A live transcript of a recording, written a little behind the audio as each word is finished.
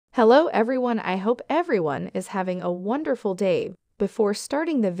Hello everyone, I hope everyone is having a wonderful day. Before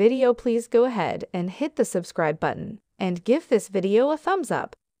starting the video, please go ahead and hit the subscribe button and give this video a thumbs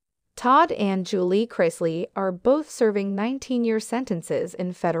up. Todd and Julie Chrisley are both serving 19-year sentences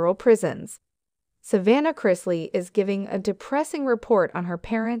in federal prisons. Savannah Chrisley is giving a depressing report on her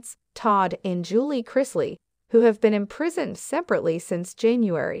parents, Todd and Julie Chrisley, who have been imprisoned separately since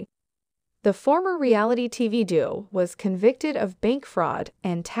January. The former reality TV duo was convicted of bank fraud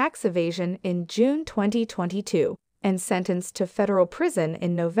and tax evasion in June 2022 and sentenced to federal prison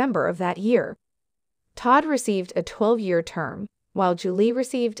in November of that year. Todd received a 12-year term, while Julie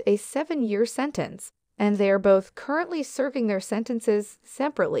received a 7-year sentence, and they are both currently serving their sentences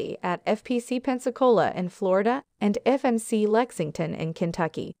separately at FPC Pensacola in Florida and FMC Lexington in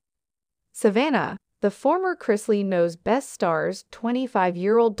Kentucky. Savannah, the former Chrisley Knows Best star's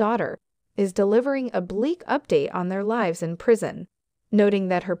 25-year-old daughter, is delivering a bleak update on their lives in prison, noting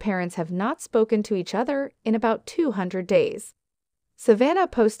that her parents have not spoken to each other in about 200 days. Savannah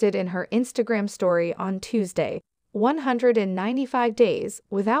posted in her Instagram story on Tuesday, 195 days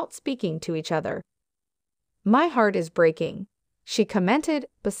without speaking to each other. "My heart is breaking," she commented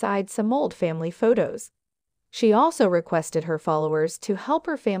beside some old family photos. She also requested her followers to help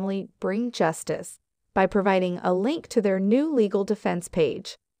her family bring justice by providing a link to their new legal defense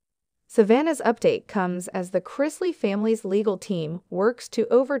page. Savannah's update comes as the Chrisley family's legal team works to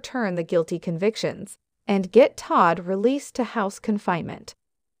overturn the guilty convictions and get Todd released to house confinement.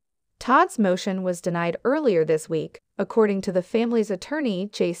 Todd's motion was denied earlier this week, according to the family's attorney,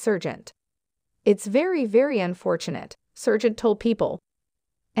 Jay Sargent. "It's very, very unfortunate," Sargent told People,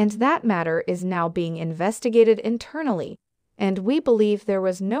 "and that matter is now being investigated internally, and we believe there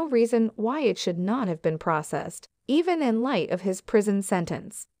was no reason why it should not have been processed, even in light of his prison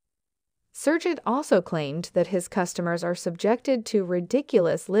sentence." Sargent also claimed that his customers are subjected to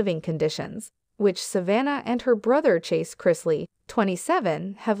ridiculous living conditions, which Savannah and her brother Chase Chrisley,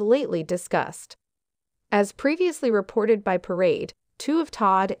 27, have lately discussed. As previously reported by Parade, two of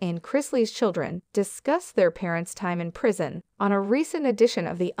Todd and Chrisley's children discussed their parents' time in prison on a recent edition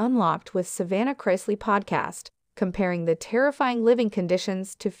of the Unlocked with Savannah Chrisley podcast, comparing the terrifying living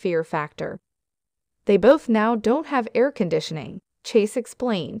conditions to Fear Factor. "They both now don't have air conditioning," Chase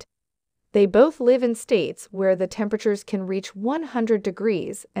explained. "They both live in states where the temperatures can reach 100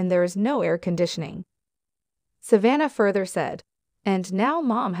 degrees and there is no air conditioning." Savannah further said, "And now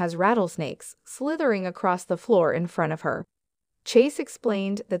Mom has rattlesnakes slithering across the floor in front of her." Chase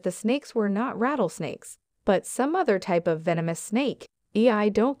explained that the snakes were not rattlesnakes, but some other type of venomous snake. "I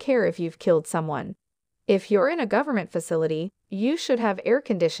don't care if you've killed someone. If you're in a government facility, you should have air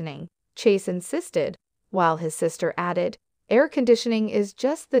conditioning," Chase insisted, while his sister added, "Air conditioning is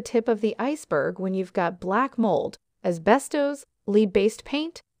just the tip of the iceberg when you've got black mold, asbestos, lead-based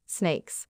paint, snakes."